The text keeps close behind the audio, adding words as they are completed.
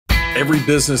Every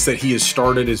business that he has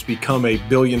started has become a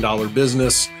billion-dollar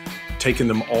business, taken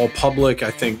them all public.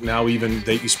 I think now even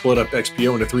he split up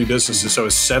XPO into 3 businesses. So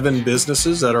it's 7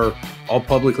 businesses that are all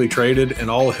publicly traded and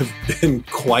all have been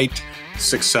quite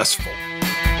successful.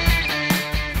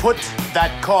 Put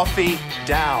that coffee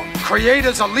down.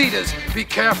 Creators are leaders. Be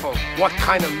careful what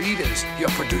kind of leaders you're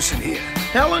producing here.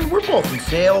 Helen, we're both in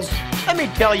sales. Let me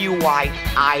tell you why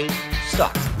I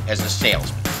suck as a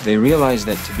salesman. They realized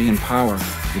that to be in power,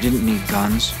 you didn't need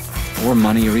guns or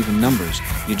money or even numbers.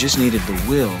 You just needed the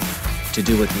will to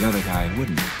do what the other guy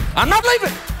wouldn't. I'm not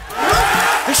leaving.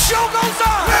 The show goes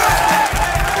on.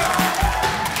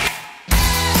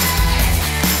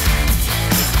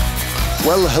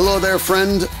 Well, hello there,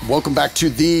 friend. Welcome back to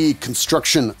the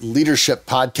Construction Leadership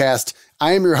Podcast.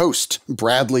 I am your host,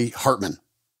 Bradley Hartmann.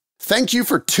 Thank you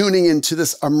for tuning into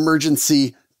this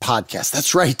emergency podcast.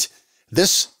 That's right.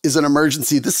 This is an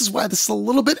emergency. This is why this is a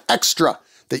little bit extra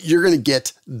that you're going to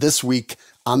get this week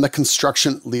on the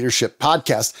Construction Leadership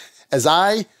Podcast, as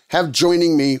I have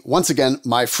joining me once again,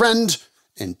 my friend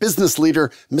and business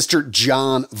leader, Mr.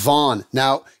 Jon Vaughan.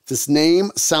 Now, this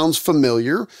name sounds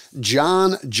familiar.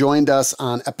 Jon joined us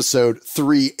on episode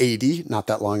 380, not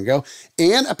that long ago,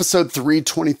 and episode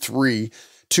 323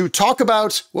 to talk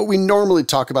about what we normally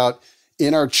talk about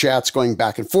in our chats going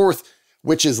back and forth,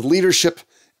 which is leadership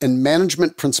and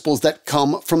management principles that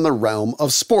come from the realm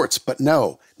of sports. But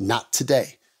no, not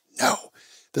today. No.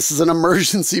 This is an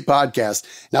emergency podcast.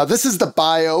 Now, this is the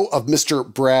bio of Mr.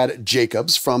 Brad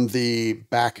Jacobs from the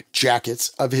back jackets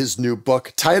of his new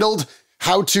book titled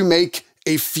How to Make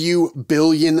a Few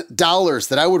 $Billion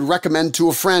that I would recommend to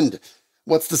a friend.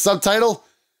 What's the subtitle?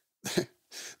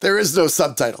 There is no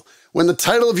subtitle. When the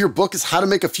title of your book is How to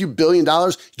Make a Few $Billion,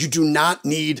 you do not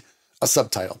need a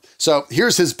subtitle. So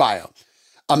here's his bio.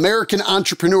 American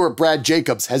entrepreneur Brad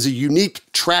Jacobs has a unique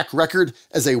track record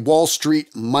as a Wall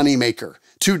Street moneymaker.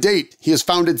 To date, he has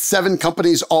founded 7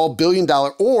 companies, all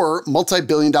billion-dollar or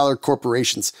multi-billion-dollar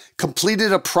corporations,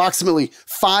 completed approximately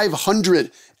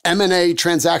 500 M&A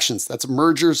transactions, that's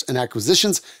mergers and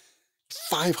acquisitions,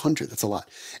 500, that's a lot,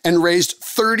 and raised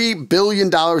 $30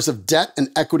 billion of debt and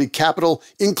equity capital,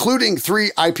 including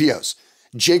 3 IPOs.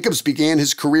 Jacobs began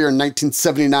his career in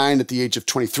 1979 at the age of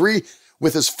 23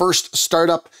 with his first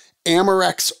startup,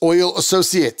 Amerex Oil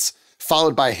Associates,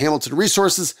 followed by Hamilton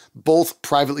Resources, both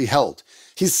privately held.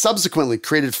 He's subsequently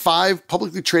created 5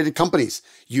 publicly traded companies,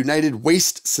 United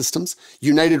Waste Systems,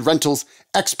 United Rentals,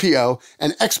 XPO,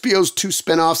 and XPO's 2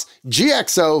 spinoffs,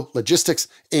 GXO Logistics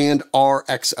and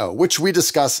RXO, which we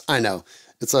discuss. I know,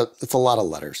 it's a lot of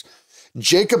letters.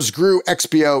 Jacobs grew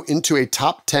XPO into a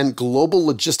top 10 global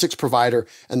logistics provider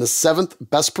and the 7th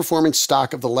best performing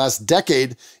stock of the last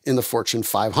decade in the Fortune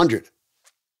 500.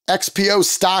 XPO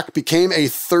stock became a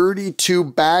 32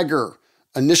 bagger.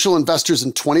 Initial investors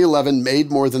in 2011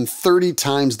 made more than 30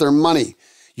 times their money.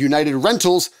 United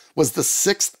Rentals was the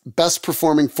 6th best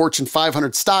performing Fortune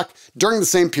 500 stock during the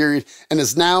same period and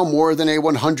is now more than a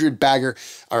 100 bagger.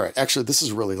 All right, actually, this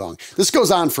is really long. This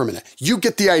goes on for a minute. You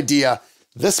get the idea.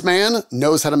 This man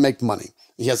knows how to make money.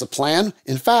 He has a plan.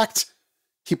 In fact,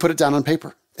 he put it down on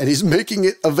paper and he's making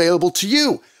it available to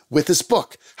you with his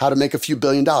book, How to Make a Few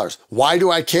 $Billion. Why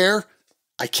do I care?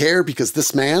 I care because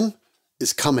this man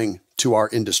is coming to our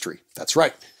industry. That's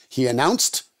right. He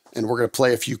announced, and we're going to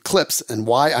play a few clips and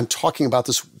why I'm talking about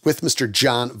this with Mr.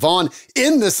 Jon Vaughan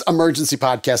in this emergency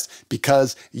podcast,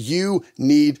 because you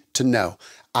need to know.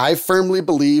 I firmly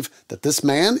believe that this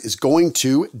man is going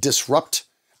to disrupt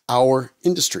our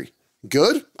industry.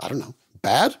 Good? I don't know.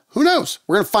 Bad? Who knows?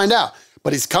 We're going to find out.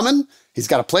 But he's coming. He's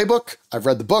got a playbook. I've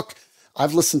read the book.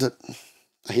 I've listened to,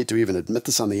 I hate to even admit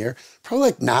this on the air, probably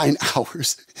like 9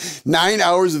 hours. 9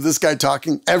 hours of this guy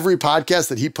talking. Every podcast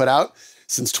that he put out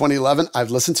since 2011,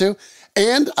 I've listened to.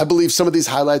 And I believe some of these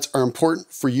highlights are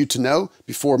important for you to know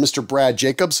before Mr. Brad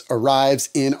Jacobs arrives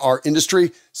in our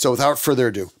industry. So without further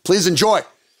ado, please enjoy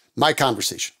my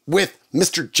conversation with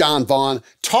Mr. Jon Vaughan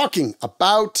talking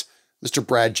about Mr.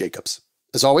 Brad Jacobs.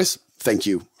 As always, thank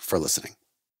you for listening.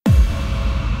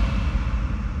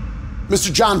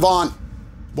 Mr. Jon Vaughan,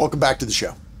 welcome back to the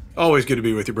show. Always good to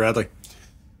be with you, Bradley.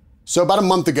 So about a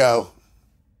month ago,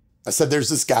 I said there's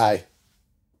this guy,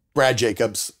 Brad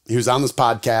Jacobs. He was on this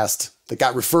podcast that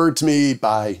got referred to me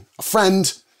by a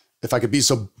friend, if I could be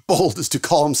so bold as to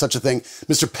call him such a thing,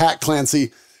 Mr. Pat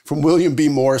Clancy from William B.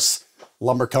 Morse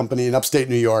Lumber Company in upstate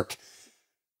New York.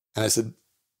 And I said,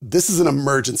 this is an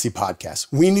emergency podcast.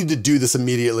 We need to do this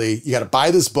immediately. You got to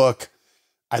buy this book.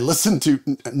 I listened to,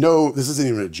 no, this isn't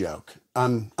even a joke.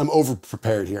 I'm over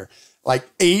prepared here. Like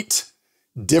 8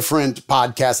 different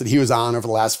podcasts that he was on over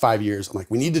the last 5 years. I'm like,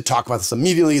 we need to talk about this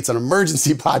immediately. It's an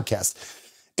emergency podcast.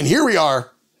 And here we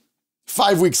are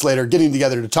 5 weeks later getting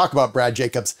together to talk about Brad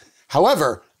Jacobs.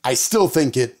 However, I still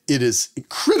think it is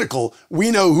critical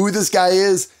we know who this guy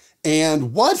is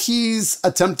and what he's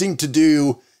attempting to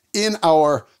do in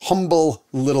our humble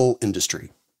little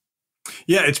industry.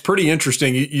 Yeah, it's pretty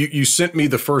interesting. You sent me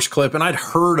the first clip and I'd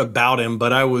heard about him,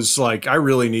 but I was like, I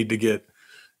really need to get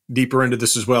deeper into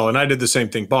this as well. And I did the same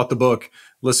thing, bought the book,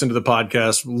 listened to the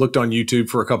podcast, looked on YouTube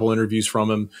for a couple interviews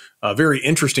from him. Very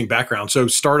interesting background. So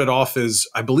started off as,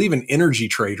 I believe, an energy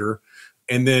trader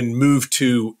and then moved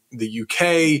to the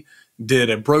UK, did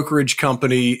a brokerage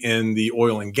company in the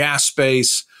oil and gas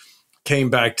space, came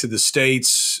back to the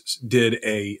States, did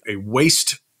a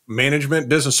waste management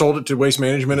business, sold it to Waste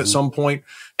Management at some point,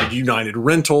 did United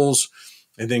Rentals,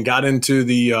 and then got into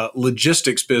the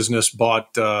logistics business,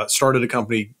 started a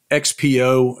company,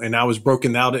 XPO, and now has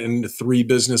broken out into 3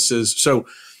 businesses. So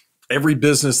every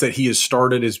business that he has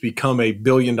started has become a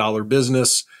billion-dollar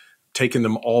business, taken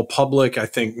them all public. I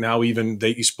think now even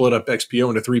he split up XPO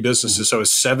into 3 businesses. So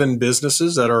it's 7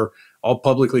 businesses that are all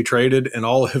publicly traded and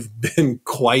all have been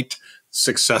quite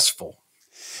successful.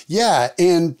 Yeah,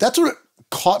 and that's what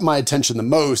caught my attention the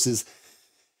most is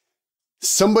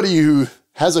somebody who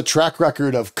has a track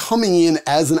record of coming in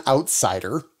as an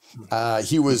outsider.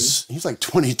 He was like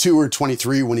 22 or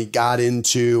 23 when he got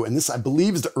into, and this I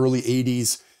believe is the early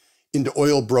 80s, into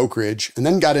oil brokerage, and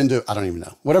then got into, I don't even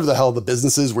know, whatever the hell the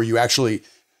business is where you actually,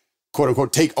 quote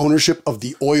unquote, take ownership of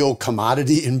the oil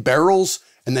commodity in barrels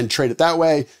and then trade it that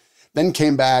way. Then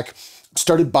came back,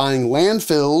 started buying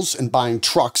landfills and buying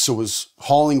trucks. So was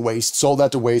hauling waste, sold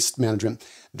that to Waste Management.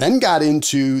 Then got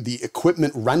into the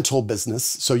equipment rental business.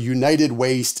 So United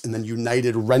Waste and then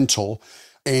United Rental.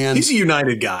 And he's a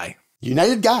United guy.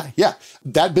 United guy. Yeah.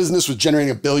 That business was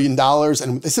generating $1 billion.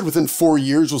 And they said within 4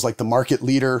 years was like the market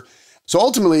leader. So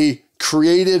ultimately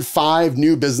created 5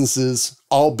 new businesses,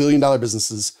 all $1 billion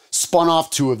businesses, spun off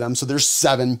 2 of them. So there's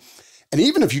 7. And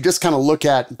even if you just kind of look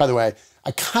at, by the way,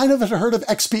 I kind of had heard of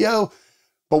XPO,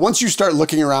 but once you start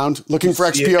looking around, looking for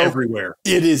XPO, everywhere.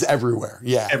 It is everywhere.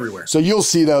 Yeah. Everywhere. So you'll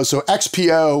see those. So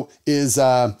XPO is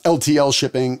LTL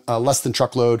shipping, less than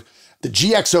truckload. The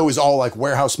GXO is all like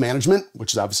warehouse management,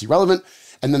 which is obviously relevant.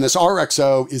 And then this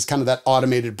RXO is kind of that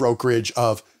automated brokerage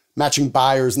of matching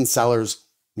buyers and sellers,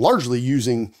 largely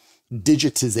using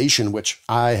digitization, which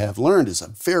I have learned is a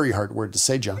very hard word to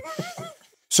say, John.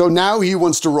 So now he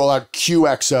wants to roll out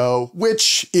QXO,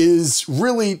 which is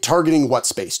really targeting what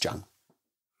space, John?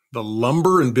 The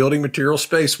lumber and building material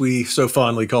space we so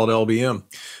fondly called LBM.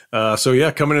 So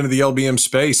yeah, coming into the LBM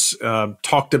space,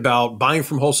 talked about buying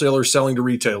from wholesalers, selling to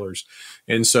retailers.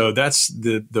 And so that's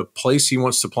the place he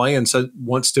wants to play and so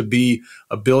wants to be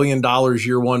 $1 billion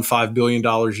year 1, $5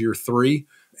 billion year 3,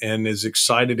 and is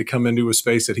excited to come into a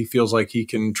space that he feels like he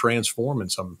can transform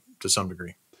to some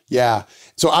degree. Yeah.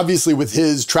 So obviously with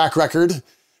his track record,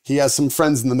 he has some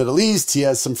friends in the Middle East. He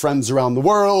has some friends around the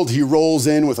world. He rolls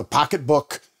in with a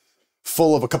pocketbook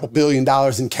full of a couple $1 billion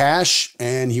in cash,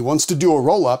 and he wants to do a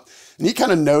roll up. And he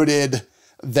kind of noted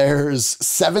there's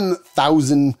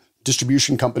 7,000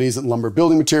 distribution companies in lumber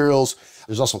building materials.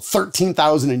 There's also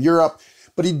 13,000 in Europe,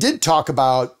 but he did talk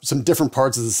about some different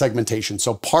parts of the segmentation.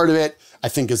 So part of it, I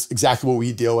think, is exactly what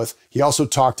we deal with. He also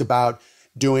talked about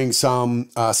doing some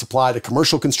supply to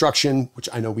commercial construction, which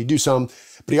I know we do some,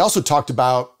 but he also talked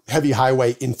about heavy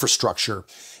highway infrastructure.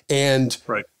 And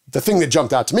the thing that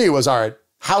jumped out to me was, all right,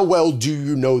 how well do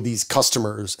you know these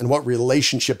customers and what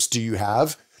relationships do you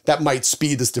have that might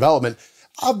speed this development?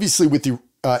 Obviously, with the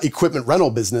equipment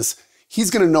rental business, he's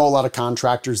going to know a lot of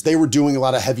contractors. They were doing a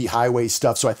lot of heavy highway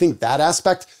stuff. So I think that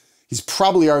aspect, he's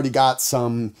probably already got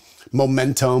some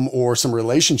momentum or some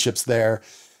relationships there.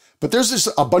 But there's just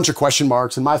a bunch of question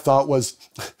marks. And my thought was,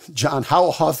 John,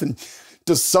 how often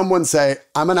does someone say,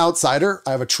 I'm an outsider,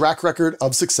 I have a track record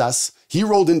of success? He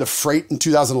rolled into freight in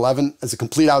 2011 as a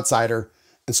complete outsider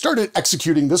and started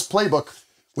executing this playbook,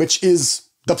 which is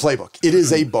the playbook. It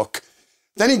is a book.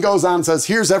 Then he goes on and says,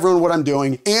 here's everyone what I'm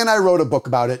doing. And I wrote a book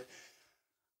about it.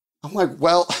 I'm like,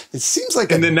 well, it seems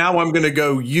like— And then now I'm going to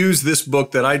go use this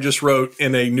book that I just wrote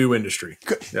in a new industry.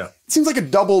 Yeah. It seems like a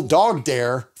double dog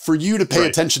dare for you to pay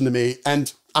attention to me.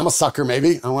 And I'm a sucker,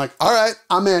 maybe. I'm like, all right,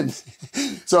 I'm in.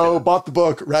 So bought the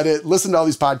book, read it, listened to all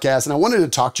these podcasts, and I wanted to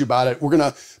talk to you about it. We're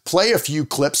going to play a few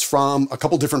clips from a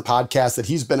couple different podcasts that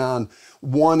he's been on,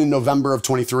 one in November of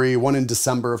 23, one in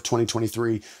December of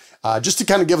 2023, just to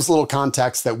kind of give us a little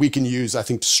context that we can use, I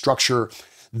think, to structure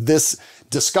this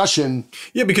discussion.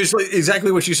 Yeah, because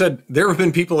exactly what you said, there have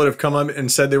been people that have come on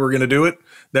and said they were going to do it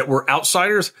that were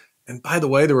outsiders. And by the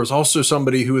way, there was also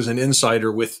somebody who was an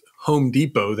insider with Home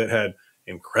Depot that had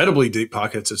incredibly deep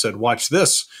pockets that said, watch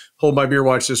this, hold my beer,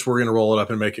 watch this, we're going to roll it up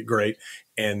and make it great.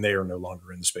 And they are no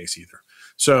longer in the space either.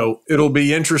 So it'll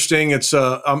be interesting. It's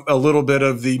a little bit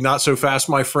of the not so fast,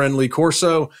 my friend Lee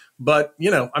Corso. But,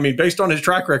 based on his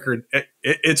track record,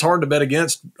 it's hard to bet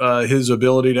against his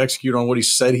ability to execute on what he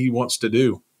said he wants to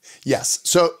do. Yes.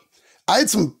 So I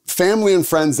had some family and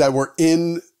friends that were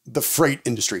in the freight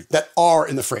industry, that are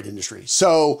in the freight industry.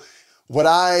 So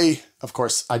of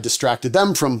course, I distracted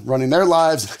them from running their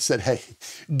lives. I said, hey,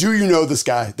 do you know this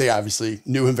guy? They obviously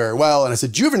knew him very well. And I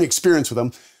said, do you have any experience with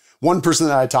him? One person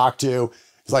that I talked to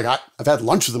is like, I've had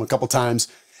lunch with him a couple times.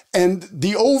 And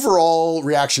the overall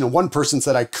reaction of one person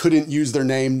said I couldn't use their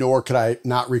name, nor could I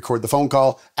not record the phone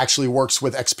call. Actually works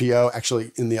with XPO,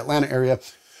 actually in the Atlanta area.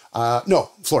 No,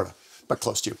 Florida, but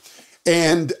close to you.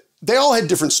 And they all had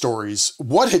different stories.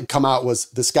 What had come out was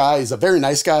this guy is a very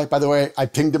nice guy, by the way. I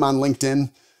pinged him on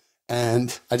LinkedIn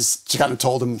and I just kind of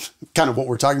told him kind of what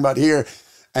we're talking about here.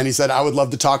 And he said, I would love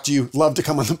to talk to you, love to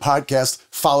come on the podcast,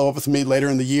 follow up with me later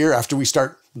in the year after we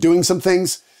start doing some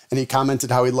things. And he commented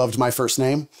how he loved my first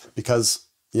name because,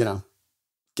 get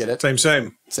it?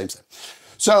 Same.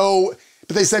 So,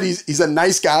 but they said he's a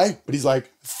nice guy, but he's like,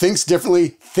 thinks differently,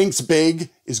 thinks big,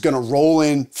 is going to roll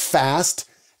in fast.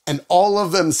 And all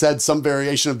of them said some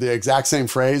variation of the exact same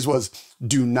phrase was,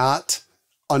 do not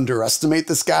underestimate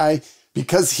this guy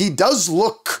because he does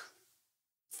look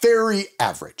very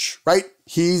average, right?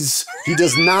 He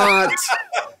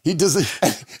doesn't,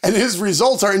 and his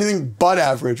results are anything but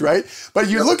average, right? But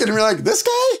you look at him, you're like, this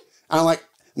guy? And I'm like,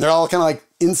 and they're all kind of like,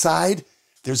 inside,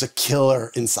 there's a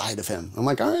killer inside of him. I'm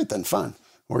like, all right, then fun.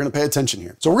 We're going to pay attention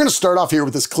here. So we're going to start off here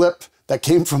with this clip that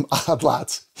came from Odd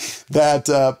Lots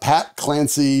that Pat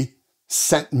Clancy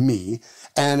sent me.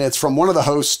 And it's from one of the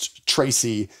hosts,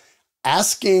 Tracy,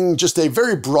 asking just a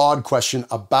very broad question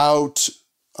about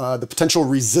the potential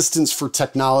resistance for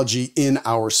technology in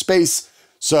our space.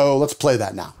 So let's play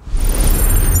that now.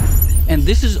 And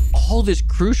this is all this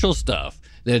crucial stuff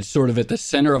that's sort of at the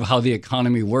center of how the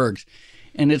economy works.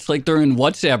 And it's like they're in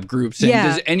WhatsApp groups saying,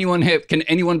 can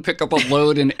anyone pick up a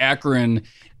load in Akron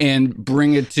and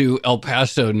bring it to El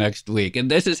Paso next week?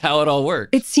 And this is how it all works.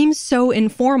 It seems so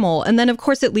informal. And then, of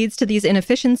course, it leads to these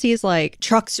inefficiencies like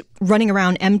trucks running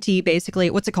around empty, basically.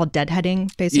 What's it called?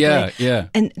 Deadheading, basically. Yeah.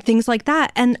 And things like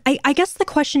that. And I guess the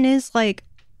question is, like,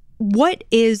 what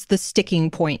is the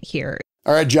sticking point here?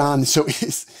 All right, John. So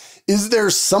is there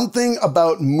something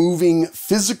about moving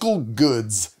physical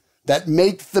goods that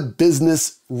make the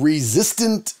business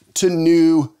resistant to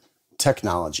new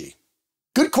technology?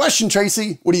 Good question,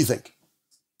 Tracy. What do you think?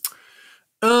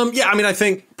 I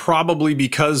think probably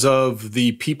because of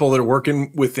the people that are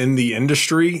working within the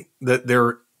industry, that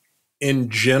they're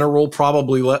in general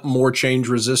probably more change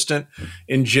resistant,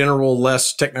 in general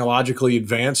less technologically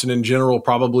advanced, and in general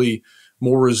probably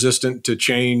more resistant to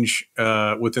change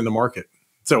within the market.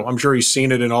 So I'm sure he's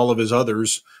seen it in all of his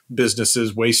others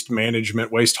businesses, waste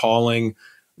management, waste hauling,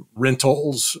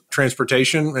 rentals,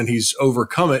 transportation, and he's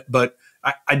overcome it. But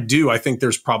I think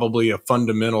there's probably a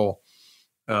fundamental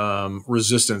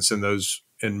resistance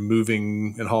in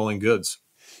moving and hauling goods.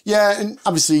 Yeah, and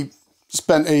obviously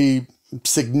spent a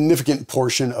significant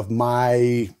portion of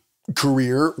my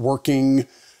career working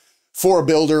for a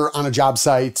builder on a job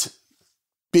site,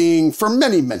 being for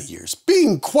many, many years,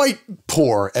 being quite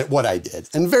poor at what I did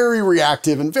and very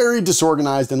reactive and very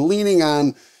disorganized and leaning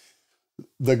on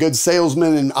the good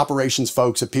salesmen and operations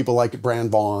folks at people like Jon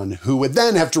Vaughan, who would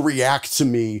then have to react to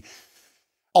me.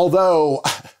 Although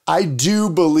I do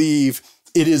believe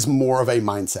it is more of a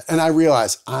mindset. And I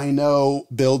realize, I know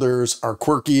builders are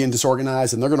quirky and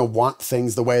disorganized and they're going to want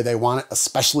things the way they want it,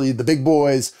 especially the big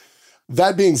boys.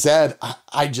 That being said,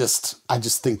 I just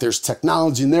think there's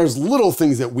technology and there's little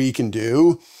things that we can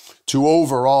do to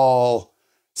overall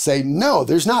say, no,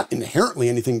 there's not inherently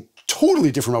anything totally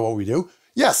different about what we do.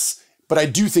 Yes, but I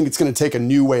do think it's going to take a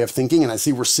new way of thinking. And I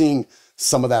see we're seeing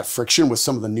some of that friction with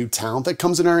some of the new talent that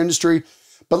comes in our industry.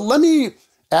 But let me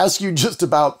ask you just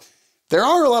about, there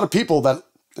are a lot of people that,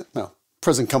 well,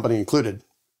 present company included,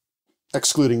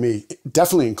 excluding me,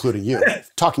 definitely including you,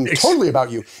 talking totally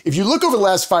about you. If you look over the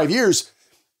last 5 years,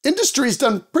 industry's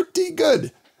done pretty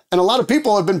good. And a lot of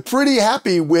people have been pretty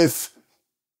happy with,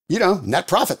 net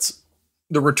profits.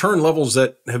 The return levels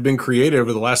that have been created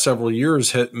over the last several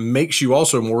years makes you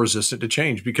also more resistant to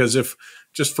change. Because if,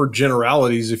 just for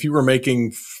generalities, if you were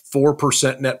making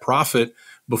 4% net profit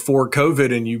before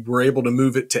COVID and you were able to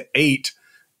move it to 8,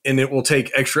 and it will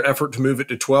take extra effort to move it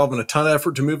to 12 and a ton of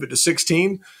effort to move it to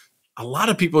 16, a lot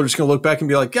of people are just going to look back and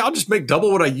be like, yeah, I'll just make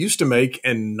double what I used to make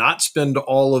and not spend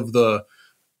all of the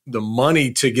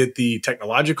money to get the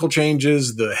technological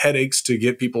changes, the headaches to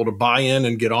get people to buy in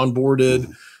and get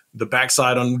onboarded, the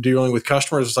backside on dealing with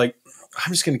customers. It's like,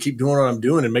 I'm just going to keep doing what I'm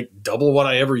doing and make double what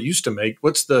I ever used to make.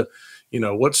 What's the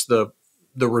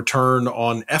return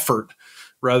on effort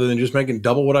rather than just making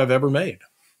double what I've ever made?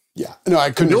 Yeah, no,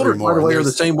 I couldn't agree more. By the way, are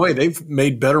the same way. They've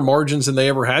made better margins than they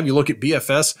ever have. You look at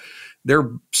BFS,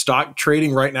 their stock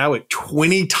trading right now at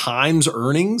 20 times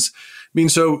earnings. I mean,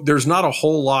 so there's not a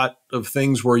whole lot of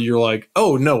things where you're like,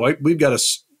 oh no, we've got to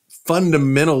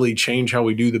fundamentally change how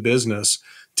we do the business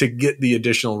to get the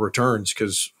additional returns,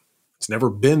 because it's never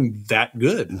been that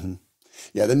good.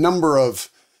 Yeah, the number of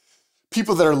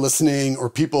people that are listening or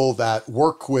people that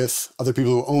work with other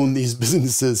people who own these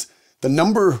businesses, the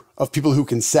number of people who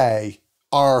can say,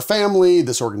 our family,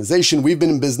 this organization, we've been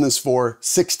in business for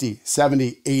 60,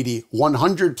 70, 80,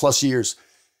 100 plus years.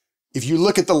 If you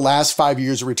look at the last 5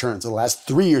 years of returns, the last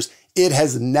 3 years, it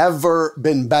has never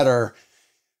been better.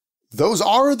 Those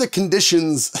are the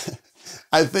conditions,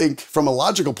 I think, from a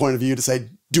logical point of view, to say,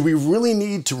 do we really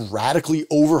need to radically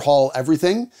overhaul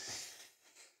everything?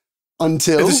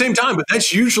 Until at the same time, but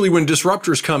that's usually when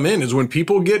disruptors come in, is when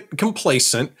people get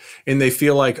complacent and they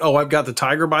feel like, oh, I've got the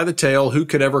tiger by the tail. Who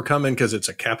could ever come in? Because it's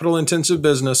a capital intensive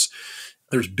business.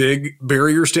 There's big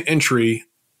barriers to entry.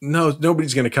 No,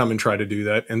 nobody's going to come and try to do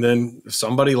that. And then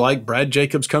somebody like Brad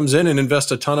Jacobs comes in and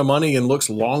invests a ton of money and looks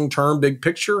long-term, big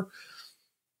picture.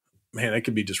 Man, that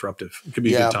could be disruptive. It could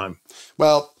be a good time.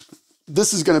 Well,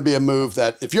 this is going to be a move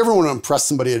that if you ever want to impress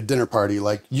somebody at a dinner party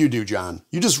like you do, Jon,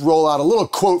 you just roll out a little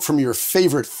quote from your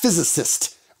favorite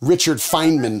physicist, Richard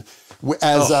Feynman,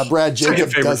 as Brad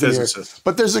Jacobs does in here.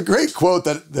 But there's a great quote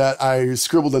that I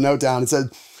scribbled a note down. It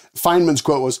said, Feynman's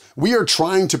quote was, "We are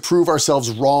trying to prove ourselves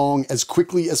wrong as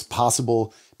quickly as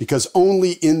possible because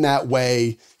only in that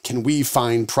way can we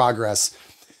find progress."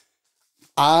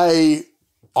 I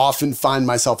often find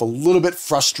myself a little bit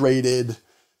frustrated,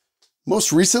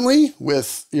 most recently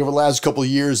with the last couple of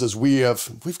years, as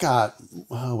we've got,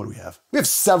 what do we have? We have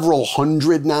several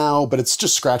hundred now, but it's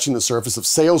just scratching the surface of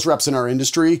sales reps in our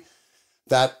industry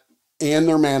and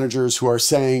their managers who are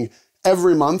saying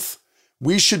every month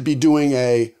we should be doing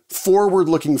a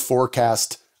forward-looking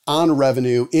forecast on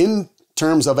revenue in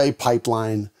terms of a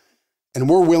pipeline, and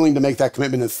we're willing to make that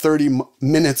commitment in 30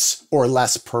 minutes or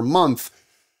less per month.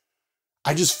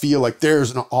 I just feel like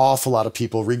there's an awful lot of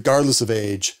people, regardless of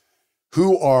age,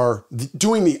 who are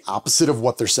doing the opposite of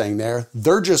what they're saying there.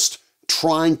 They're just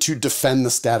trying to defend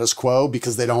the status quo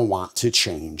because they don't want to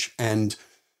change. And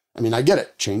I mean, I get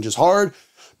it. Change is hard,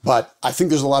 but I think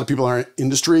there's a lot of people in our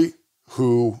industry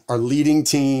who are leading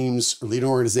teams or leading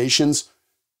organizations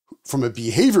from a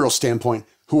behavioral standpoint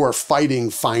who are fighting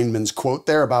Feynman's quote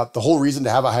there about the whole reason to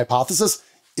have a hypothesis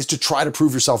is to try to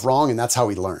prove yourself wrong. And that's how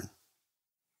we learn.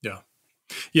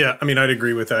 Yeah. I mean, I'd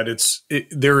agree with that. It's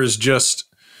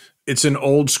an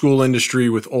old school industry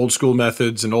with old school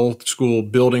methods and old school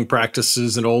building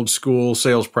practices and old school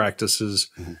sales practices.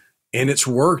 And it's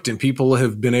worked, and people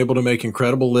have been able to make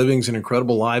incredible livings and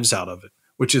incredible lives out of it,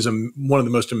 which is one of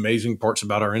the most amazing parts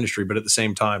about our industry. But at the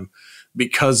same time,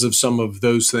 because of some of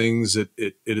those things,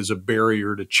 it is a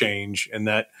barrier to change, and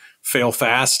that fail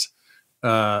fast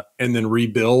and then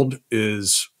rebuild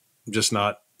is just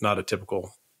not a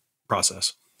typical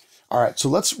process. All right. So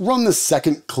let's run the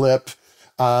second clip.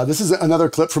 This is another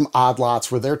clip from Odd Lots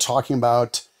where they're talking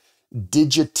about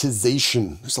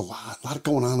digitization. There's a lot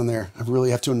going on in there. I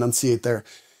really have to enunciate there.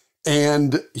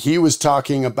 And he was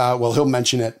talking about, well, he'll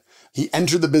mention it. He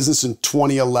entered the business in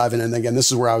 2011. And again, this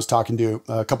is where I was talking to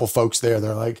a couple folks there.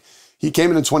 They're like, he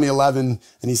came in 2011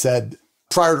 and he said,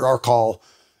 prior to our call,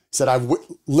 he said, I've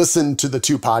listened to the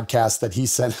 2 podcasts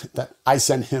that I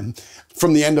sent him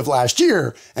from the end of last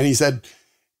year. And he said,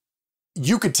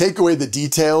 you could take away the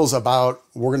details about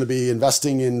we're going to be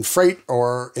investing in freight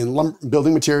or in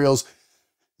building materials.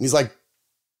 And he's like,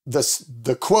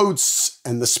 the quotes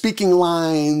and the speaking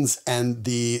lines and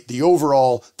the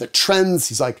overall, the trends.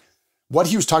 He's like, what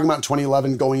he was talking about in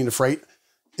 2011 going into freight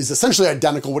is essentially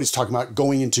identical what he's talking about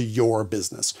going into your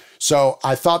business. So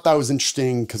I thought that was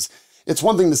interesting because it's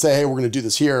one thing to say, hey, we're going to do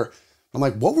this here. I'm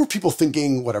like, what were people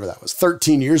thinking, whatever that was,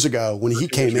 13 years ago when he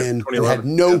came in and had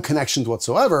no connections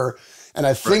whatsoever. And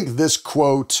I think this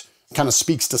quote kind of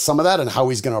speaks to some of that and how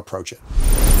he's going to approach it.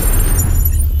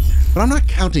 But I'm not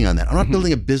counting on that. I'm not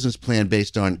building a business plan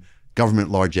based on government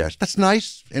largesse. That's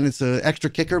nice, and it's an extra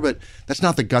kicker, but that's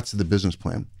not the guts of the business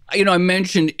plan. You know, I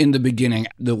mentioned in the beginning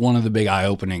that one of the big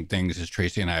eye-opening things as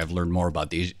Tracy and I have learned more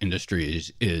about these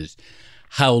industries is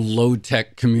how low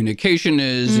tech communication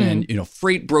is, and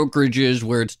freight brokerages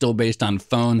where it's still based on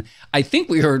phone. I think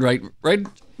we heard right.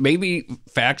 Maybe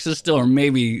faxes still, or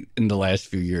maybe in the last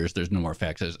few years there's no more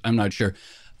faxes. I'm not sure.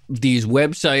 These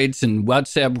websites and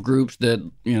WhatsApp groups that,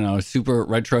 super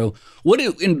retro.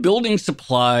 In building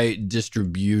supply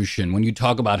distribution, when you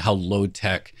talk about how low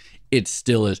tech it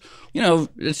still is,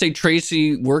 let's say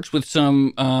Tracy works with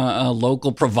some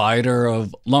local provider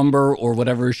of lumber or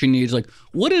whatever she needs. Like,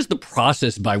 what is the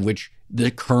process by which the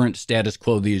current status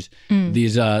quo, these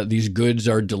goods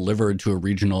are delivered to a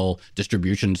regional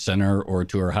distribution center or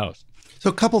to her house? So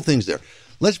a couple things there.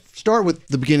 Let's start with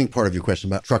the beginning part of your question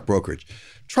about truck brokerage.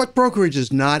 Truck brokerage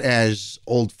is not as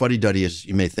old fuddy-duddy as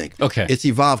you may think. Okay. It's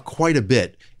evolved quite a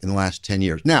bit in the last 10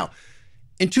 years. Now,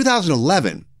 in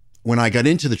 2011, when I got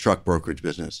into the truck brokerage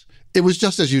business, it was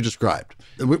just as you described.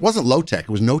 It wasn't low tech. It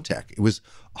was no tech. It was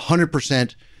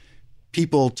 100%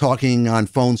 people talking on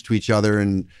phones to each other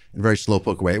in a very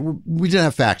slowpoke way. We didn't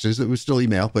have faxes. It was still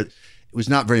email, but it was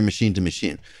not very machine to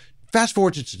machine. Fast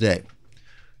forward to today.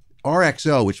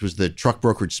 RXO, which was the truck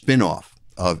brokerage spinoff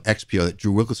of XPO that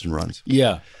Drew Wilkerson runs.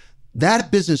 Yeah.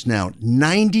 That business now,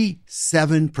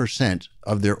 97%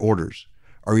 of their orders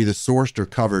are either sourced or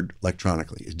covered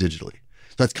electronically, digitally.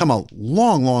 So it's come a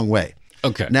long, long way.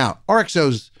 Okay. Now,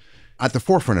 RXO's at the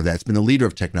forefront of that. It's been the leader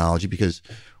of technology because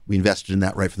we invested in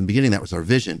that right from the beginning. That was our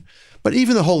vision. But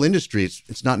even the whole industry,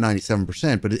 it's not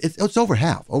 97%, but it's over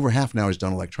half. Over half now is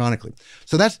done electronically.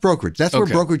 So that's brokerage. That's where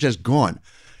brokerage has gone.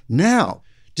 Now,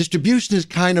 distribution is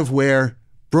kind of where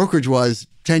brokerage was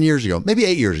 10 years ago, maybe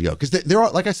 8 years ago. Because there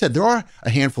are, like I said, there are a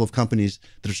handful of companies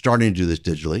that are starting to do this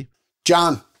digitally.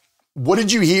 Jon, what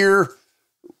did you hear?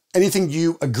 Anything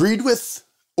you agreed with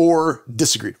or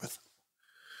disagreed with?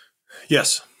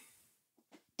 Yes.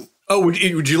 Oh, would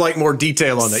you like more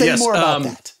detail on that? Say yes. more about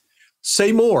that.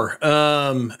 Say more,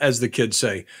 as the kids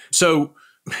say. So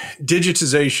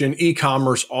digitization,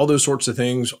 e-commerce, all those sorts of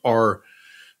things are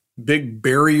big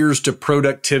barriers to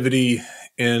productivity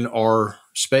in our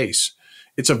space.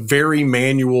 It's a very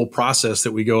manual process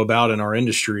that we go about in our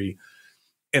industry.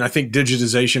 And I think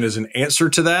digitization is an answer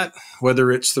to that,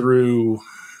 whether it's through,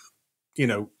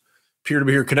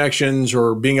 peer-to-peer connections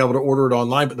or being able to order it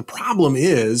online. But the problem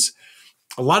is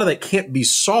a lot of that can't be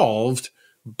solved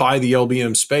by the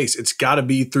LBM space. It's got to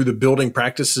be through the building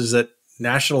practices that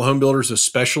national home builders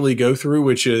especially go through,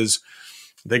 which is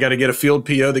they got to get a field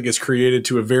PO that gets created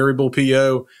to a variable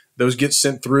PO. Those get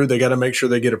sent through. They got to make sure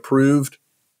they get approved.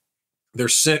 They're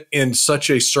sent in such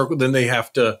a circle. Then they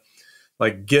have to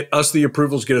get us the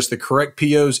approvals, get us the correct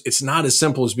POs. It's not as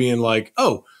simple as being like,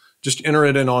 oh, just enter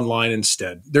it in online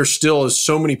instead. There still is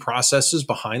so many processes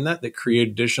behind that create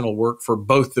additional work for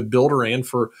both the builder and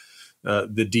for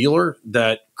the dealer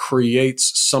that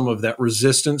creates some of that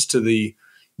resistance to the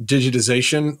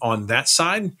digitization on that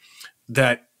side.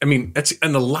 And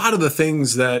a lot of the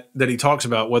things that he talks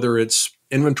about, whether it's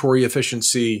inventory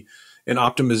efficiency and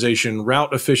optimization,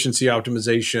 route efficiency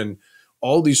optimization,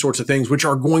 all these sorts of things, which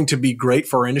are going to be great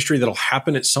for our industry, that'll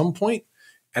happen at some point.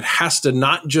 It has to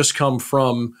not just come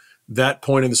from that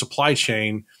point in the supply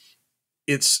chain.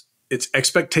 It's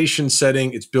expectation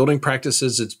setting, it's building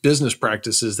practices, it's business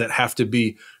practices that have to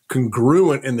be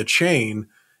congruent in the chain.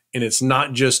 And it's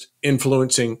not just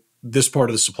influencing this part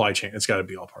of the supply chain. It's got to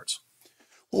be all parts.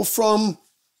 Well, from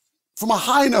a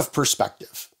high enough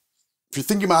perspective, if you're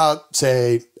thinking about,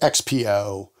 say,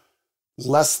 XPO,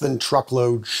 less than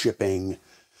truckload shipping,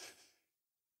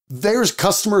 there's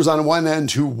customers on one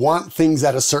end who want things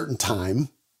at a certain time,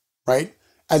 right?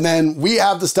 And then we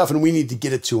have the stuff and we need to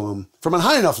get it to them. From a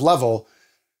high enough level,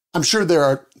 I'm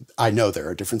sure I know there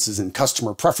are differences in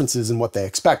customer preferences and what they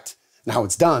expect and how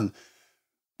it's done.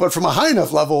 But from a high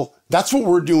enough level, that's what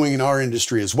we're doing in our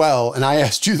industry as well. And I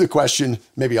asked you the question,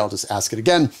 maybe I'll just ask it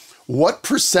again. What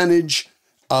percentage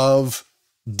of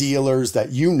dealers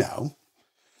that you know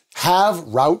have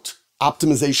route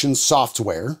optimization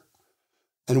software,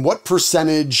 and what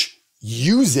percentage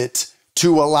use it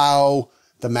to allow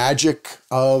the magic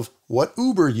of what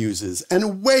Uber uses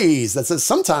and Waze that says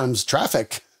sometimes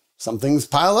traffic, some things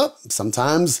pile up,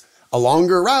 sometimes a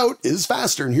longer route is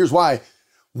faster. And here's why.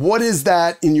 What is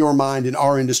that in your mind in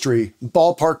our industry?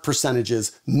 Ballpark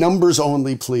percentages, numbers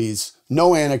only, please.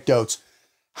 No anecdotes.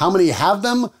 How many have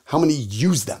them? How many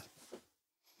use them?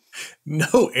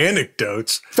 No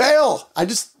anecdotes. Fail. I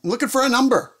just looking for a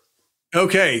number.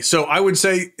 Okay. So I would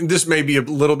say this may be a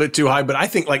little bit too high, but I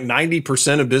think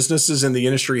 90% of businesses in the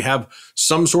industry have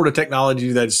some sort of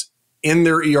technology that's in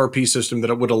their ERP system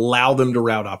that would allow them to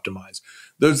route optimize.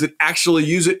 Those that actually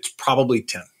use it, it's probably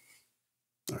 10.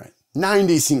 All right.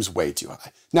 90 seems way too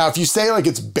high. Now, if you say like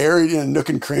it's buried in a nook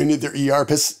and cranny of their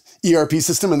ERP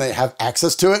system and they have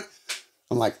access to it,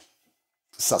 I'm like,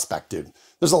 suspect, dude.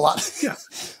 There's a lot. Yeah.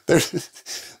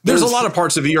 There's a lot of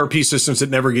parts of ERP systems that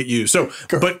never get used. So,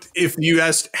 but if you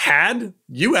asked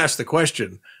the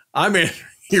question. I'm in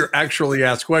your actually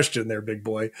asked question there, big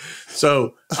boy.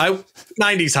 So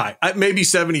 90's high, maybe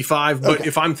 75. But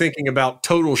if I'm thinking about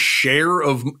total share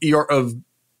of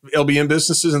LBM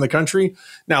businesses in the country,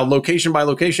 now location by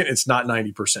location, it's not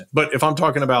 90%. But if I'm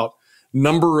talking about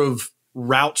number of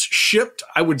routes shipped,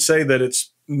 I would say that it's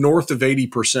north of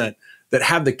 80% that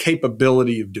have the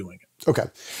capability of doing it. Okay.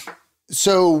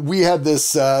 So we had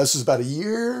this was about a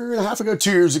year and a half ago,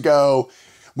 2 years ago.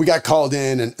 We got called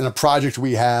in, and a project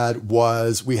we had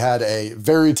a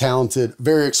very talented,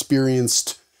 very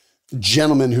experienced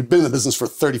gentleman who'd been in the business for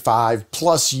 35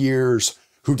 plus years,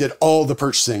 who did all the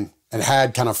purchasing and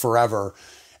had kind of forever.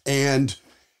 And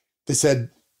they said,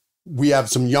 we have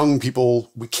some young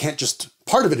people. We can't just,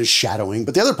 part of it is shadowing,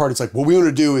 but the other part is like, what we want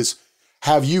to do is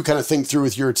have you kind of think through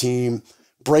with your team,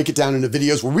 break it down into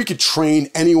videos where we could train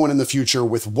anyone in the future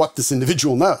with what this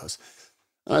individual knows.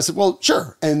 And I said, well,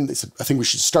 sure. And they said, I think we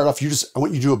should start off. I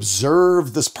want you to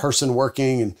observe this person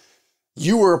working. And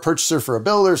you were a purchaser for a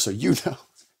builder, so you know.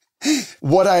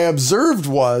 What I observed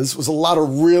was a lot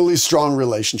of really strong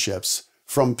relationships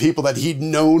from people that he'd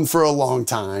known for a long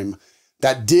time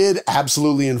that did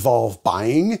absolutely involve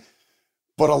buying.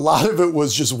 But a lot of it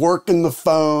was just working the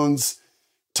phones,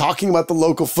 talking about the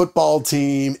local football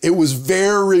team. It was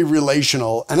very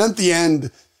relational. And at the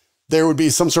end, there would be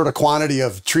some sort of quantity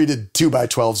of treated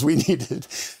 2x12s we needed.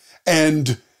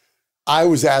 And I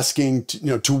was asking,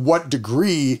 to what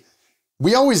degree,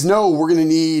 we always know we're going to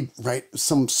need, right,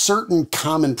 some certain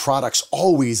common products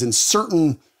always in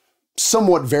certain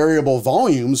somewhat variable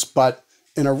volumes, but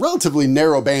in a relatively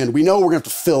narrow band, we know we're going to have to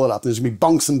fill it up. There's going to be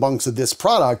bunks and bunks of this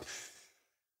product.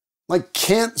 Like,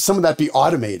 can't some of that be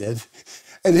automated?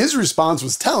 And his response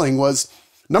was telling was,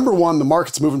 number one, the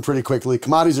market's moving pretty quickly.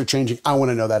 Commodities are changing. I want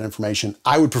to know that information.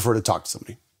 I would prefer to talk to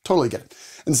somebody. Totally get it.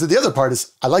 And so the other part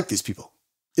is, I like these people.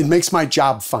 It makes my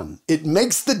job fun. It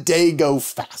makes the day go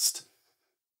fast.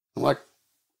 I'm like,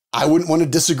 I wouldn't want to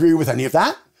disagree with any of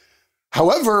that.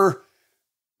 However,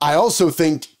 I also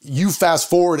think you fast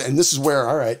forward, and this is where,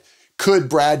 all right, could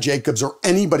Brad Jacobs or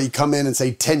anybody come in and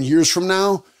say 10 years from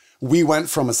now, we went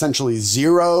from essentially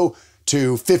 0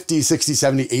 to 50, 60,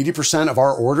 70, 80% of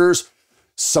our orders.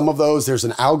 Some of those, there's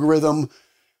an algorithm.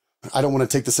 I don't want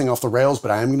to take this thing off the rails,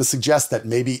 but I am going to suggest that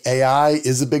maybe AI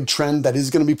is a big trend that is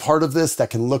going to be part of this, that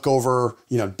can look over,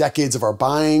 decades of our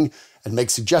buying and make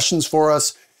suggestions for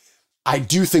us. I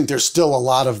do think there's still a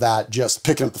lot of that, just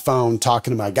picking up the phone,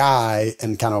 talking to my guy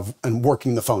and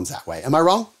working the phones that way. Am I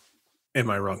wrong? Am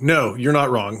I wrong? No, you're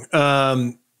not wrong.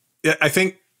 I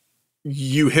think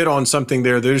you hit on something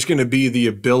there. There's going to be the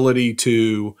ability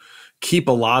to keep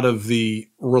a lot of the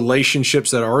relationships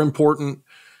that are important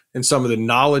and some of the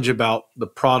knowledge about the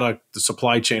product, the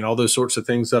supply chain, all those sorts of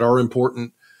things that are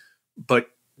important. But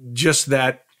just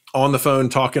that on the phone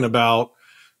talking about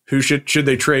who should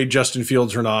they trade Justin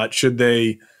Fields or not? Should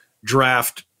they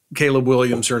draft Caleb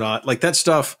Williams or not? Like, that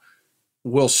stuff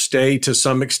will stay to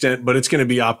some extent, but it's going to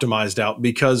be optimized out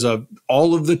because of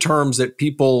all of the terms that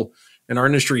people in our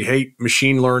industry hate: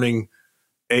 machine learning,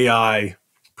 AI,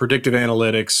 predictive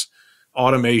analytics,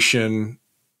 automation,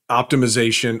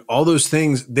 optimization, all those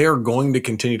things. They're going to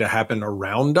continue to happen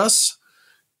around us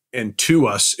and to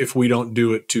us if we don't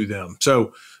do it to them.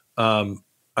 So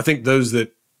I think those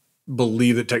that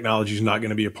believe that technology is not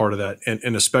going to be a part of that,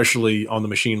 and especially on the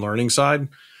machine learning side,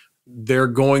 they're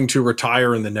going to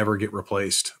retire and then never get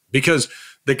replaced, because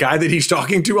the guy that he's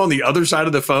talking to on the other side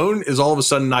of the phone is all of a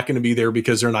sudden not going to be there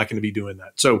because they're not going to be doing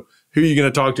that. So who are you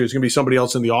going to talk to? It's going to be somebody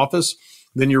else in the office.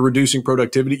 Then you're reducing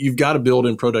productivity. You've got to build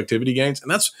in productivity gains.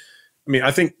 And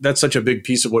I think that's such a big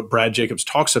piece of what Brad Jacobs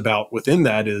talks about within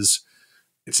that is,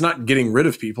 it's not getting rid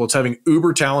of people. It's having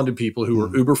uber talented people who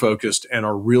are uber focused and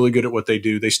are really good at what they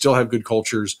do. They still have good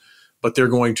cultures, but they're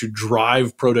going to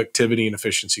drive productivity and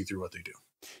efficiency through what they do.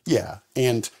 Yeah.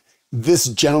 And this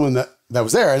gentleman that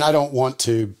was there, and I don't want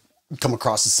to come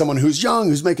across as someone who's young,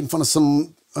 who's making fun of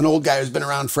an old guy who's been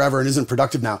around forever and isn't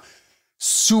productive now,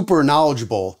 super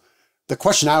knowledgeable. The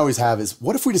question I always have is,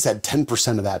 what if we just had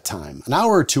 10% of that time, an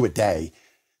hour or two a day,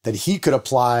 that he could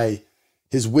apply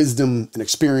his wisdom and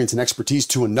experience and expertise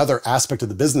to another aspect of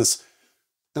the business?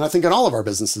 And I think in all of our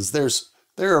businesses,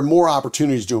 there are more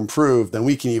opportunities to improve than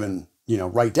we can even,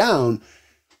 write down.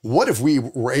 What if we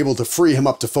were able to free him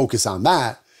up to focus on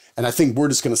that? And I think we're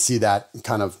just going to see that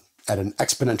kind of at an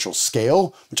exponential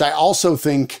scale, which I also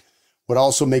think would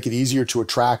also make it easier to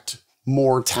attract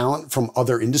more talent from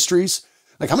other industries.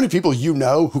 Like, how many people you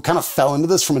know who kind of fell into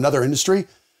this from another industry?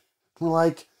 We're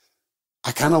like,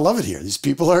 I kind of love it here. These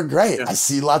people are great. Yeah. I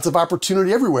see lots of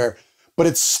opportunity everywhere. But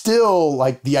it's still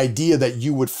like the idea that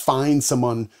you would find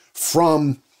someone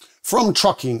from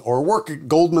trucking or work at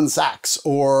Goldman Sachs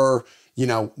or, you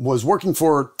know, was working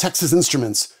for Texas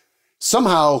Instruments.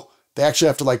 Somehow they actually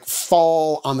have to like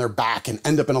fall on their back and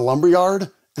end up in a lumberyard.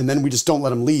 And then we just don't let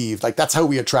them leave. Like, that's how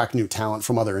we attract new talent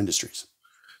from other industries.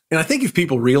 And I think if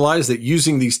people realize that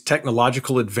using these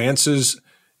technological advances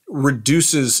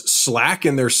reduces slack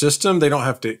in their system, they don't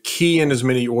have to key in as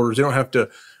many orders. They don't have to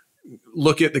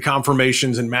look at the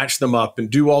confirmations and match them up and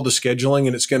do all the scheduling,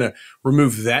 and it's going to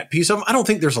remove that piece of them. I don't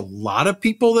think there's a lot of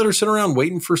people that are sitting around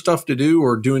waiting for stuff to do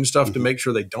or doing stuff to make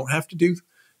sure they don't have to do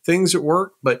things at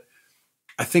work. But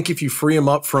I think if you free them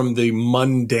up from the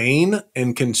mundane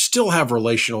and can still have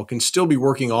relational, can still be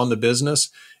working on the business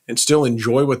and still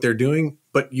enjoy what they're doing,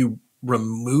 but you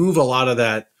remove a lot of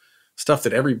that stuff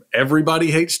that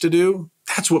everybody hates to do,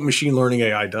 that's what machine learning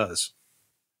AI does.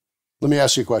 Let me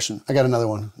ask you a question. I got another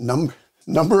one.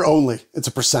 Number only. It's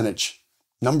a percentage.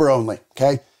 Number only.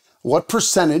 Okay. What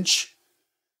percentage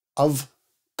of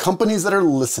companies that are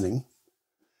listening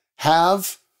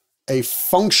have a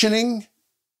functioning,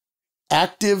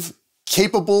 active,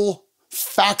 capable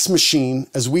fax machine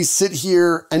as we sit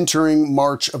here entering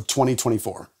March of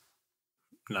 2024?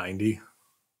 90.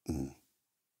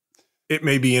 It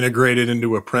may be integrated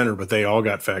into a printer, but they all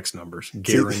got fax numbers,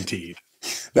 guaranteed.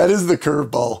 That is the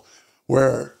curveball,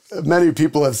 where many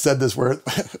people have said this, where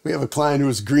we have a client who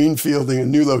was greenfielding a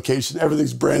new location.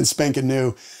 Everything's brand spanking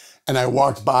new. And I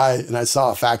walked by and I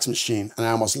saw a fax machine and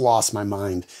I almost lost my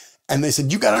mind. And they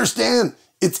said, you got to understand,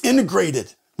 it's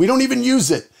integrated. We don't even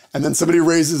use it. And then somebody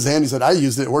raised his hand. He said, I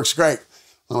used it. It works great.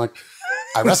 I'm like,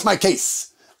 I rest my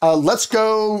case. Let's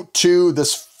go to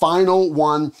this final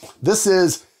one. This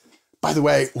is, by the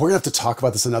way, we're going to have to talk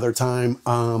about this another time.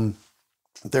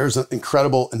 There's an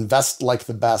incredible Invest Like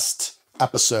the Best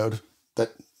episode,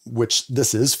 which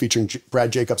this is, featuring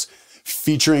Brad Jacobs,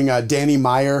 featuring Danny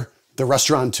Meyer, the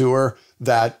restaurateur,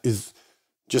 that is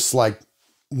just like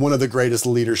one of the greatest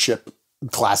leadership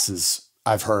classes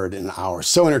I've heard in hours.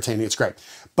 So entertaining. It's great.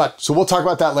 So we'll talk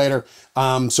about that later.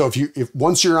 So if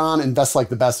once you're on Invest Like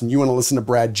the Best and you want to listen to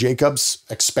Brad Jacobs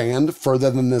expand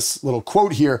further than this little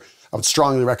quote here, I would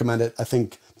strongly recommend it. I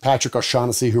think Patrick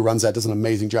O'Shaughnessy, who runs that, does an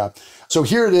amazing job. So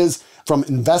here it is from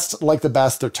Invest Like the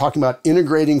Best. They're talking about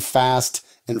integrating fast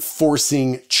and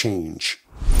forcing change.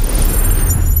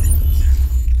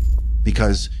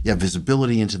 Because you have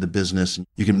visibility into the business, and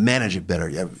you can manage it better.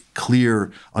 You have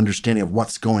clear understanding of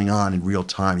what's going on in real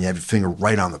time. You have your finger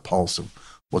right on the pulse of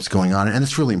what's going on. And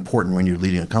it's really important when you're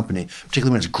leading a company,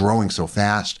 particularly when it's growing so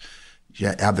fast.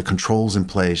 You have the controls in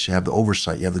place, you have the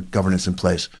oversight, you have the governance in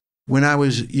place. When I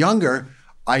was younger,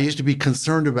 I used to be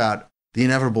concerned about the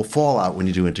inevitable fallout when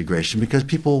you do integration, because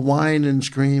people whine and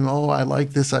scream, oh, I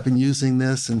like this, I've been using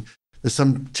this, and there's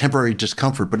some temporary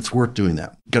discomfort, but it's worth doing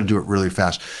that. You've got to do it really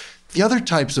fast. The other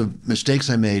types of mistakes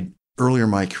I made earlier in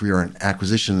my career in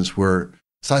acquisitions were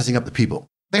sizing up the people.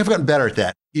 I think I've gotten better at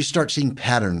that. You start seeing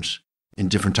patterns in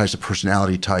different types of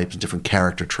personality types and different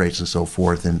character traits and so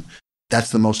forth. And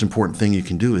that's the most important thing you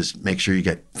can do, is make sure you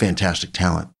get fantastic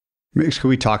talent. Could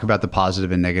we talk about the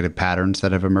positive and negative patterns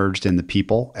that have emerged in the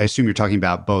people? I assume you're talking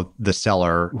about both the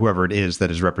seller, whoever it is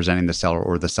that is representing the seller,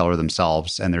 or the seller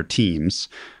themselves and their teams.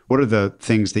 What are the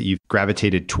things that you've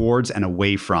gravitated towards and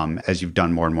away from as you've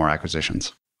done more and more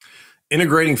acquisitions?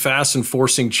 Integrating fast and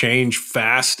forcing change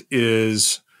fast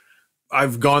is,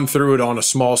 I've gone through it on a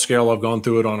small scale. I've gone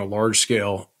through it on a large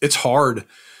scale. It's hard,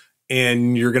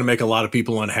 and you're going to make a lot of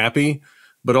people unhappy.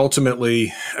 But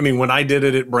ultimately, I mean, when I did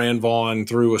it at Brand Vaughan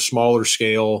through a smaller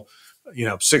scale,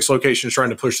 6 locations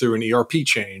trying to push through an ERP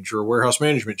change or a warehouse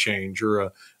management change or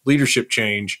a leadership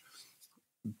change,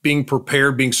 being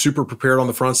prepared, being super prepared on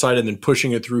the front side and then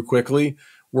pushing it through quickly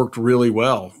worked really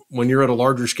well. When you're at a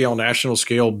larger scale, national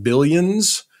scale,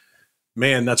 billions,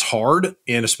 man, that's hard.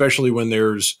 And especially when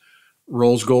there's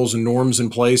roles, goals, and norms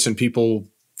in place and people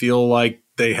feel like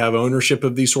they have ownership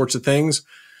of these sorts of things,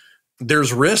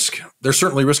 there's risk. There's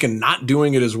certainly risk in not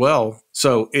doing it as well.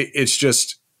 So it's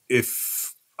just,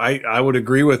 if I would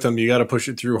agree with them, you got to push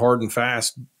it through hard and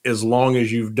fast, as long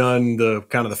as you've done the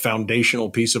kind of the foundational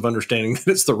piece of understanding that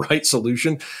it's the right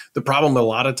solution. The problem a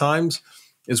lot of times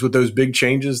is with those big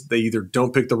changes, they either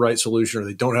don't pick the right solution, or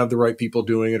they don't have the right people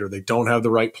doing it, or they don't have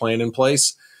the right plan in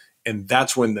place. And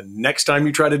that's when the next time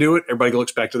you try to do it, everybody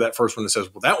looks back to that first one and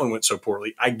says, well, that one went so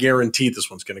poorly. I guarantee this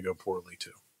one's going to go poorly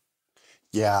too.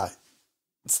 Yeah.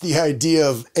 It's the idea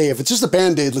of, hey, if it's just a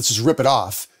Band-Aid, let's just rip it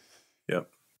off. Yep.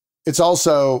 It's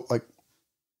also like,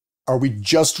 are we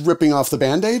just ripping off the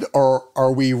Band-Aid, or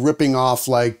are we ripping off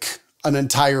like an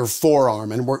entire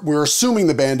forearm? And we're assuming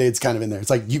the Band-Aid's kind of in there.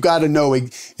 It's like, you got to know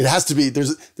it has to be,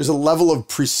 there's a level of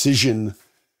precision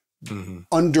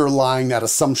underlying that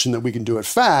assumption that we can do it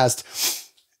fast.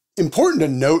 Important to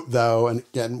note though, and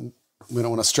again, we don't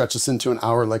want to stretch this into an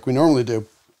hour like we normally do,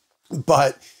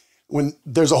 but when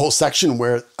there's a whole section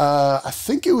where I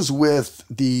think it was with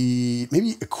the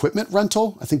maybe equipment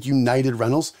rental, I think United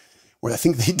Rentals, where I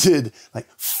think they did like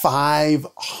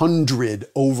 500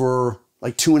 over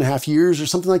like 2.5 years or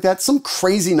something like that. Some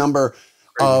crazy number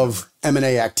of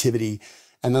M&A activity.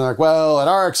 And then like, well, at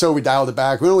RXO, we dialed it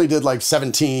back. We only did like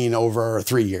 17 over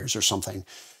 3 years or something.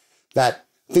 That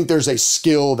I think there's a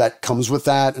skill that comes with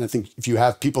that. And I think if you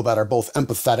have people that are both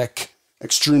empathetic,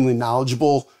 extremely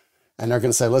knowledgeable, and they're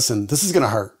going to say, listen, this is going to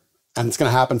hurt and it's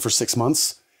going to happen for 6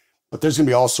 months, but there's going to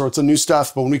be all sorts of new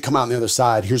stuff. But when we come out on the other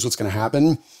side, here's what's going to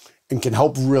happen, and can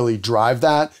help really drive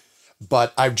that.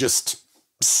 But I've just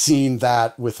seen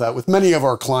that with many of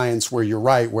our clients where you're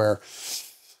right, where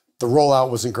the rollout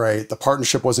wasn't great. The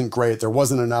partnership wasn't great. There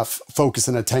wasn't enough focus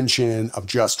and attention of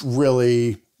just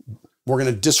really, we're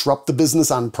going to disrupt the business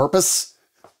on purpose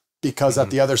because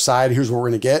at the other side, here's what we're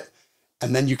going to get.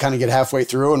 And then you kind of get halfway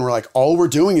through and we're like, all we're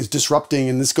doing is disrupting.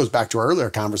 And this goes back to our earlier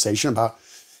conversation about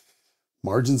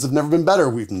margins have never been better.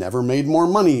 We've never made more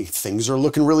money. Things are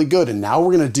looking really good. And now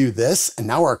we're going to do this. And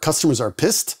now our customers are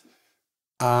pissed.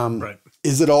 Right.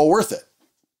 Is it all worth it?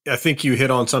 I think you hit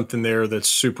on something there that's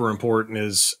super important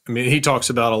is, I mean, he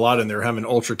talks about a lot in there, having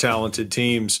ultra talented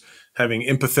teams, having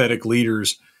empathetic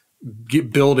leaders,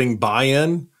 building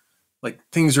buy-in. Like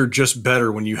things are just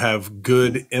better when you have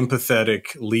good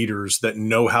empathetic leaders that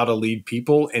know how to lead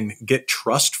people and get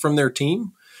trust from their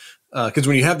team. Because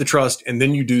when you have the trust and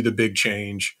then you do the big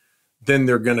change, then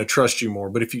they're going to trust you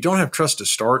more. But if you don't have trust to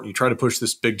start and you try to push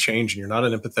this big change and you're not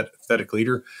an empathetic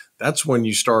leader, that's when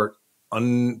you start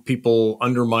people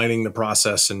undermining the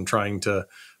process and trying to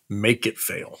make it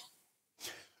fail.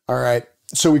 All right.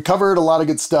 So we covered a lot of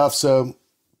good stuff. So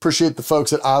appreciate the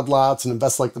folks at Odd Lots and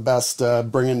Invest Like the Best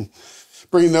bringing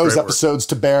those episodes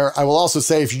to bear. I will also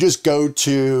say, if you just go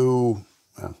to,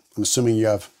 I'm assuming you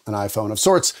have an iPhone of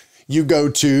sorts, you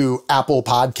go to Apple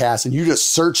Podcasts and you just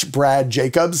search Brad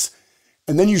Jacobs,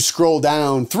 and then you scroll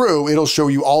down through, it'll show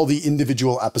you all the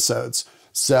individual episodes.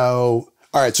 So,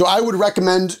 all right. So I would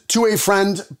recommend to a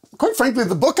friend, quite frankly,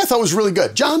 the book I thought was really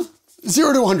good. Jon,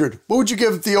 0 to 100. What would you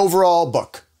give the overall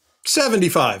book?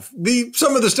 75.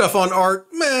 Some of the stuff on art,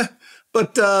 meh,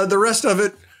 but the rest of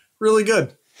it, really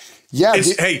good. Yeah.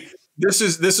 Hey, this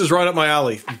is right up my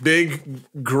alley. Big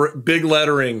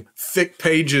lettering, thick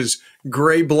pages,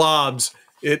 gray blobs.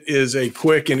 It is a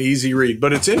quick and easy read,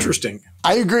 but it's interesting.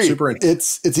 I agree. Super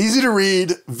interesting. It's easy to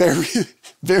read, very,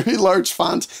 very large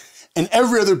font. And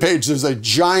every other page, there's a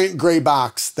giant gray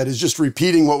box that is just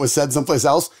repeating what was said someplace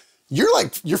else. You're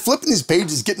flipping these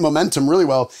pages, getting momentum really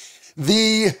well.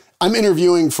 I'm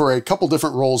interviewing for a couple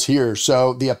different roles here.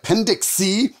 So the Appendix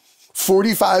C,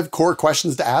 45 core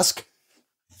questions to ask.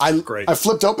 I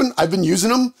flipped open. I've been using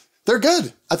them. They're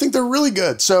good. I think they're really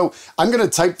good. So I'm going to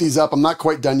type these up. I'm not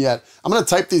quite done yet. I'm going to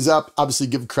type these up, obviously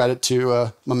give credit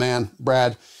to my man,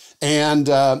 Brad, and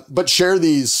but share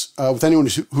these with anyone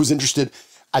who's interested.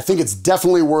 I think it's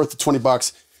definitely worth the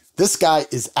 $20. This guy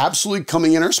is absolutely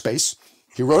coming in our space.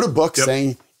 He wrote a book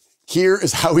saying, here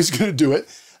is how he's going to do it.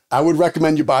 I would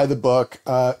recommend you buy the book.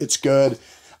 It's good.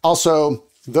 Also,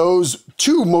 those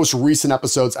two most recent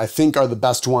episodes, I think, are the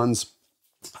best ones.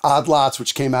 Odd Lots,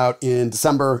 which came out in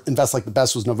December. Invest Like the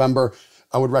Best was November.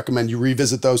 I would recommend you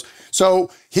revisit those.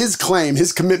 So his claim,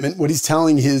 his commitment, what he's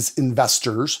telling his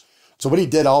investors. So what he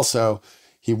did also,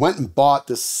 he went and bought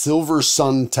the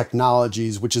SilverSun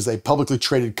Technologies, which is a publicly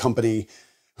traded company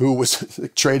who was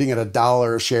trading at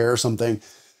 $1 a share or something,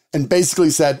 and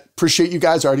basically said, appreciate you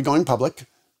guys already going public.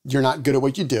 You're not good at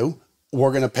what you do.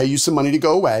 We're going to pay you some money to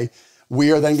go away.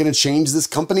 We are then going to change this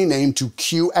company name to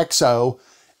QXO,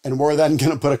 and we're then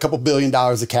going to put a couple $2 billion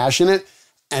of cash in it,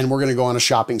 and we're going to go on a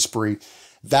shopping spree.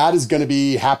 That is going to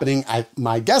be happening,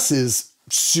 my guess is,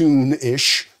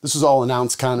 soon-ish. This was all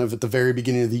announced kind of at the very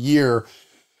beginning of the year.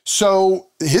 So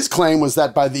his claim was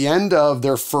that by the end of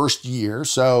their first year,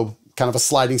 so kind of a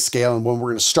sliding scale and when we're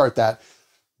going to start that,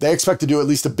 they expect to do at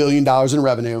least $1 billion in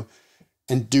revenue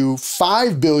and do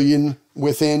 $5 billion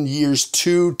within years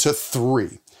 2 to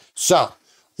 3. So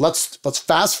let's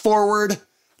fast forward.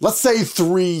 Let's say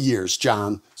 3 years,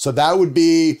 Jon. So that would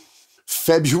be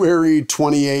February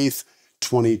 28th,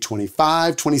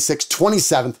 2025, 26th,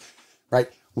 27th, right?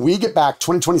 We get back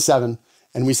 2027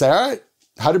 and we say, all right,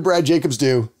 how did Brad Jacobs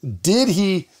do? Did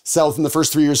he sell within the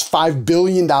first 3 years $5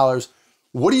 billion?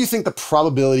 What do you think the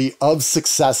probability of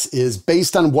success is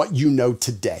based on what you know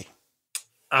today?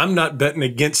 I'm not betting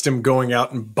against him going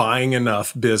out and buying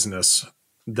enough business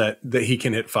that he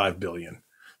can hit 5 billion.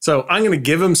 So I'm going to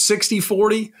give him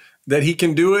 60-40 that he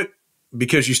can do it,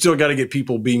 because you still got to get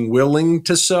people being willing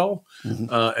to sell.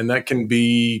 And that can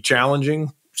be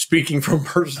challenging, speaking from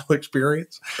personal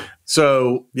experience.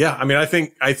 So yeah, I mean, I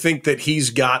think that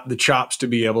he's got the chops to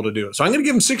be able to do it. So I'm going to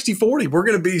give him 60-40. We're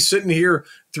going to be sitting here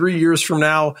 3 years from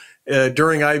now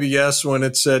during IBS when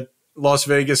it's at Las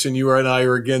Vegas and you and I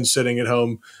are again sitting at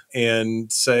home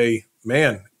and say,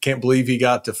 man, can't believe he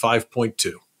got to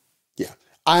 5.2. Yeah.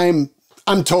 I'm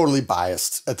totally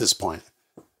biased at this point.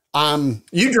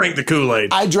 You drank the Kool-Aid.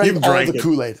 I drank all the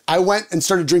Kool-Aid. I went and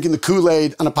started drinking the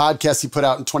Kool-Aid on a podcast he put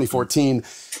out in 2014.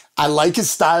 I like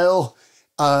his style.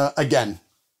 Again,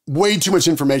 way too much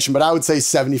information, but I would say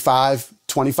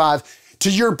 75-25.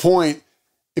 To your point,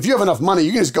 if you have enough money,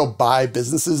 you can just go buy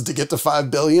businesses to get to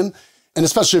 5 billion. And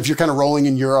especially if you're kind of rolling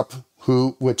in Europe,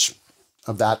 which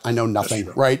of that I know nothing,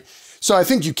 right? So I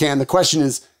think you can. The question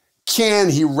is, can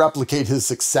he replicate his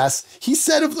success? He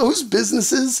said of those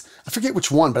businesses, I forget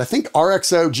which one, but I think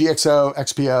RXO, GXO,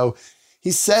 XPO,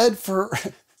 he said for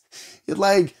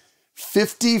like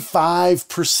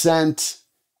 55%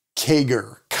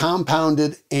 CAGR,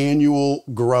 compounded annual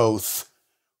growth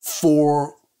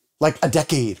for like a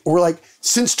decade, or like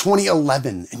since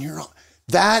 2011. And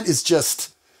that is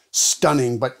just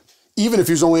stunning. But even if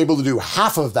he was only able to do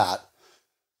half of that,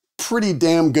 pretty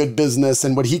damn good business.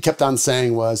 And what he kept on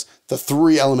saying was the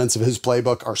 3 elements of his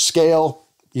playbook are scale.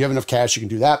 You have enough cash, you can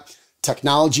do that.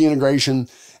 Technology integration,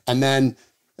 and then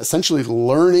essentially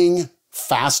learning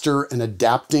faster and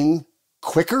adapting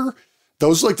quicker.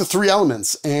 Those are like the 3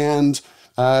 elements. And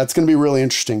it's going to be really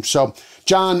interesting. So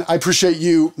Jon, I appreciate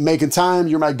you making time.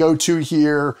 You're my go-to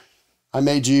here. I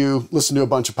made you listen to a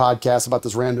bunch of podcasts about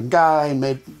this random guy and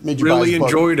made you really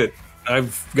enjoyed it.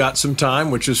 I've got some time,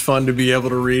 which is fun to be able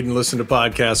to read and listen to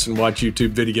podcasts and watch YouTube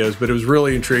videos, but it was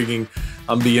really intriguing.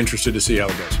 I'm be interested to see how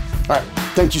it goes. All right.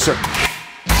 Thank you, sir.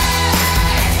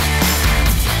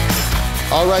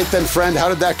 All right then, friend, how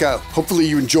did that go? Hopefully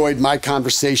you enjoyed my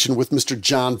conversation with Mr.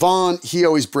 Jon Vaughan. He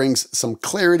always brings some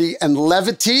clarity and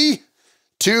levity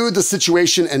to the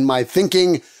situation and my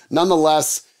thinking.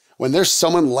 Nonetheless, when there's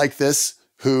someone like this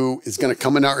who is going to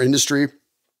come in our industry,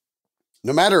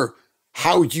 no matter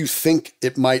how you think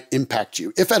it might impact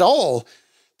you, if at all,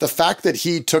 the fact that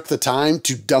he took the time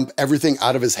to dump everything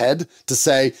out of his head to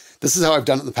say, this is how I've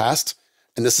done it in the past,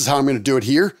 and this is how I'm going to do it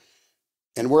here.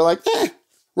 And we're like,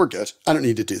 we're good. I don't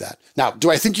need to do that. Now, do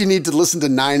I think you need to listen to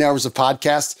 9 hours of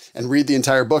podcasts and read the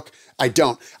entire book? I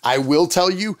don't. I will tell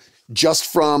you, just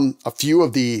from a few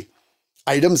of the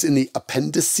items in the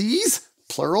appendices,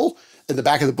 plural, in the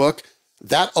back of the book,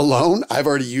 that alone, I've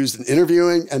already used in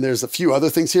interviewing, and there's a few other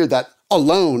things here that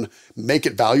alone make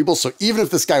it valuable. So even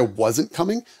if this guy wasn't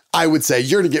coming, I would say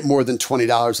you're going to get more than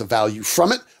 $20 of value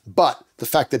from it. But the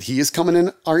fact that he is coming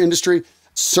in our industry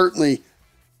certainly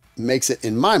makes it,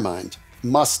 in my mind,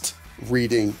 must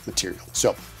reading material.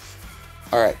 So,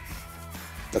 all right,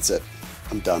 that's it.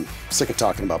 I'm done. Sick of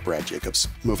talking about Brad Jacobs.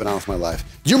 Moving on with my life.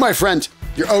 You, my friend,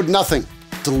 you're owed nothing.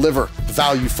 Deliver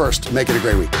value first. Make it a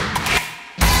great week.